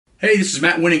Hey, this is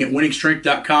Matt Wenning at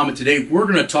WenningStrength.com, and today we're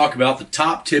going to talk about the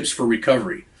top tips for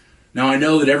recovery. Now, I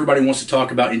know that everybody wants to talk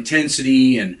about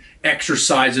intensity and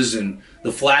exercises and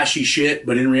the flashy shit,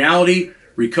 but in reality,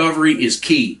 recovery is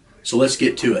key. So let's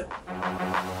get to it.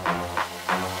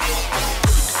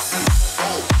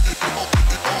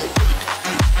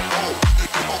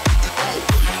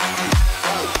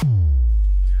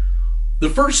 The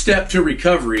first step to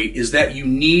recovery is that you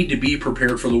need to be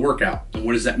prepared for the workout. And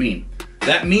what does that mean?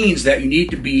 That means that you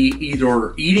need to be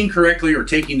either eating correctly or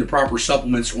taking the proper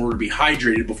supplements in order to be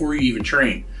hydrated before you even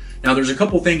train. Now, there's a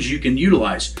couple things you can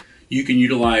utilize. You can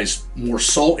utilize more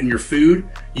salt in your food.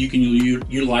 You can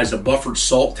utilize a buffered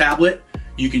salt tablet.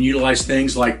 You can utilize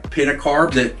things like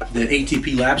Pentacarb that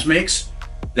ATP Labs makes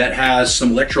that has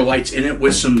some electrolytes in it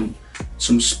with some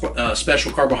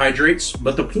special carbohydrates.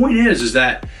 But the point is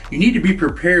that you need to be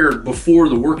prepared before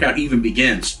the workout even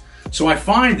begins. So I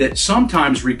find that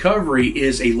sometimes recovery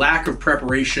is a lack of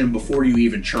preparation before you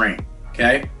even train,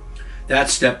 okay?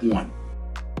 That's step one.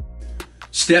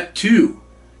 Step two,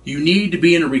 you need to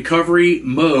be in a recovery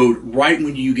mode right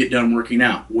when you get done working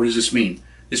out. What does this mean?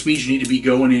 This means you need to be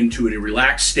going into a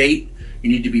relaxed state. You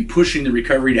need to be pushing the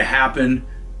recovery to happen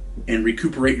and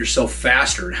recuperate yourself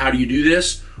faster. And how do you do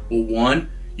this? Well, one,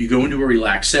 you go into a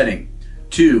relaxed setting.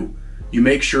 Two, you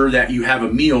make sure that you have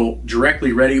a meal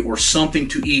directly ready or something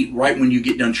to eat right when you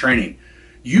get done training.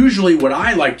 Usually what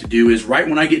I like to do is right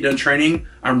when I get done training,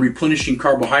 I'm replenishing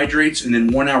carbohydrates, and then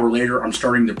 1 hour later, I'm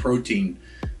starting the protein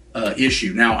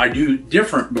issue. Now, I do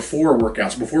different before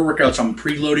workouts. Before workouts, I'm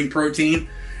preloading protein,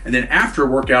 and then after a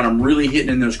workout, I'm really hitting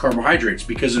in those carbohydrates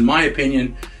because in my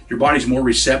opinion, your body's more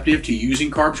receptive to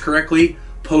using carbs correctly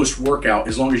post-workout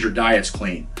as long as your diet's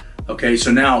clean. Okay,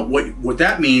 so now what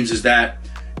that means is that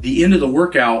the end of the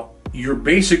workout, you're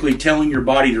basically telling your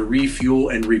body to refuel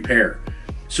and repair.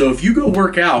 So if you go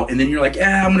work out and then you're like,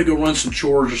 I'm gonna go run some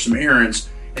chores or some errands,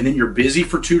 and then you're busy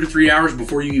for 2 to 3 hours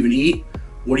before you even eat,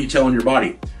 what are you telling your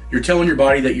body? You're telling your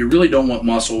body that you really don't want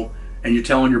muscle, and you're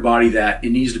telling your body that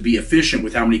it needs to be efficient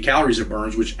with how many calories it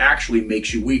burns, which actually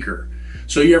makes you weaker.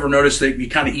 So you ever notice that you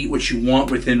kind of eat what you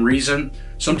want within reason?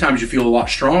 Sometimes you feel a lot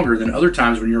stronger than other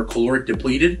times when you're caloric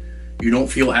depleted, you don't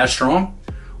feel as strong.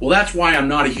 Well, that's why I'm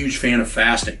not a huge fan of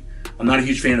fasting. I'm not a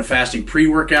huge fan of fasting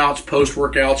pre-workouts,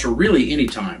 post-workouts, or really any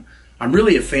time. I'm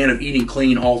really a fan of eating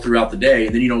clean all throughout the day,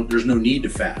 and then there's no need to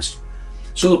fast.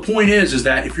 So the point is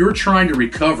that if you're trying to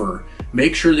recover,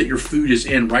 make sure that your food is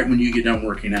in right when you get done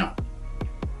working out.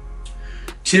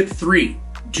 Tip 3,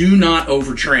 do not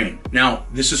overtrain. Now,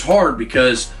 this is hard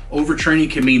because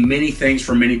overtraining can mean many things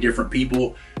for many different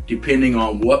people, depending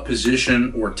on what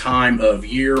position or time of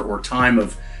year or time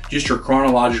of just your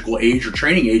chronological age or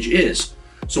training age is.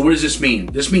 So what does this mean?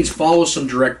 This means follow some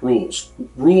direct rules.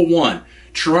 Rule 1,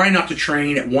 try not to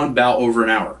train at one bout over an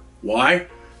hour. Why?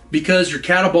 Because your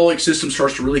catabolic system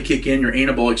starts to really kick in, your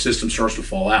anabolic system starts to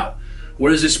fall out.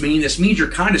 What does this mean? This means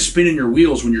you're kind of spinning your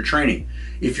wheels when you're training.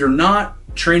 If you're not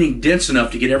training dense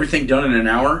enough to get everything done in an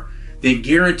hour, then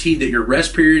guarantee that your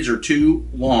rest periods are too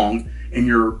long and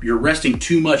you're resting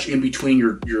too much in between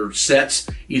your sets,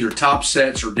 either top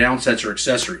sets or down sets or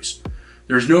accessories.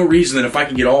 There's no reason that if I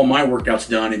can get all my workouts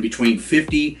done in between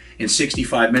 50 and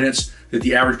 65 minutes, that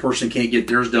the average person can't get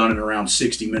theirs done in around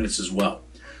 60 minutes as well.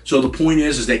 So the point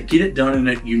is that get it done in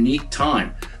a unique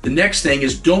time. The next thing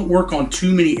is don't work on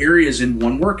too many areas in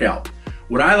one workout.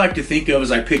 What I like to think of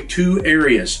is I pick 2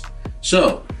 areas.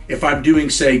 So if I'm doing,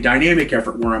 say, dynamic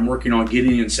effort where I'm working on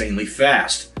getting insanely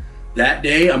fast, that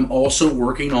day I'm also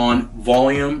working on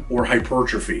volume or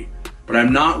hypertrophy, but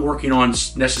I'm not working on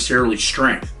necessarily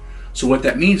strength. So what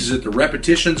that means is that the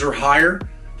repetitions are higher,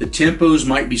 the tempos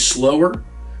might be slower,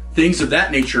 things of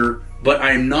that nature, but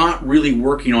I am not really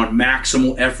working on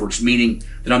maximal efforts, meaning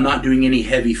that I'm not doing any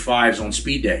heavy 5s on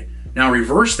speed day. Now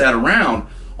reverse that around.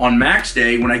 On max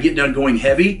day, when I get done going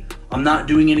heavy, I'm not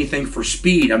doing anything for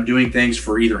speed. I'm doing things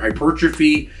for either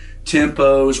hypertrophy,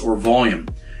 tempos, or volume.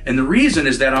 And the reason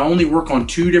is that I only work on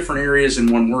 2 different areas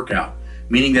in one workout,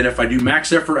 meaning that if I do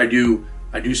max effort, I do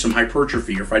some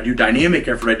hypertrophy. Or if I do dynamic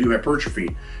effort, I do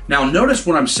hypertrophy. Now notice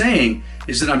what I'm saying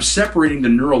is that I'm separating the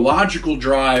neurological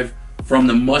drive from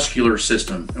the muscular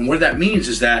system. And what that means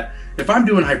is that if I'm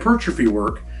doing hypertrophy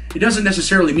work, it doesn't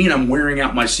necessarily mean I'm wearing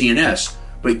out my CNS,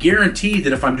 but guarantee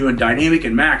that if I'm doing dynamic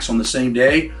and max on the same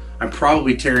day, I'm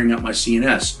probably tearing up my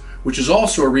CNS, which is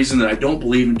also a reason that I don't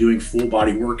believe in doing full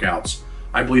body workouts.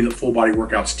 I believe that full body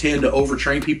workouts tend to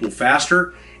overtrain people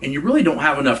faster, and you really don't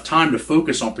have enough time to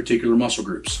focus on particular muscle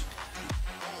groups.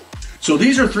 So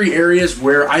these are 3 areas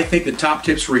where I think the top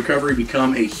tips for recovery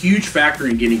become a huge factor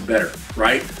in getting better,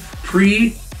 right?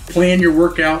 Pre-plan your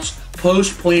workouts,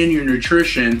 post-plan your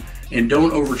nutrition, and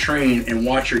don't overtrain, and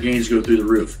watch your gains go through the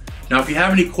roof. Now, if you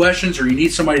have any questions or you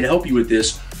need somebody to help you with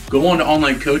this, go on to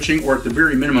online coaching, or at the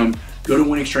very minimum, go to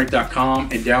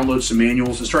wenningstrength.com and download some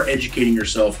manuals and start educating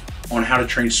yourself on how to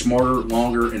train smarter,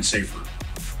 longer, and safer.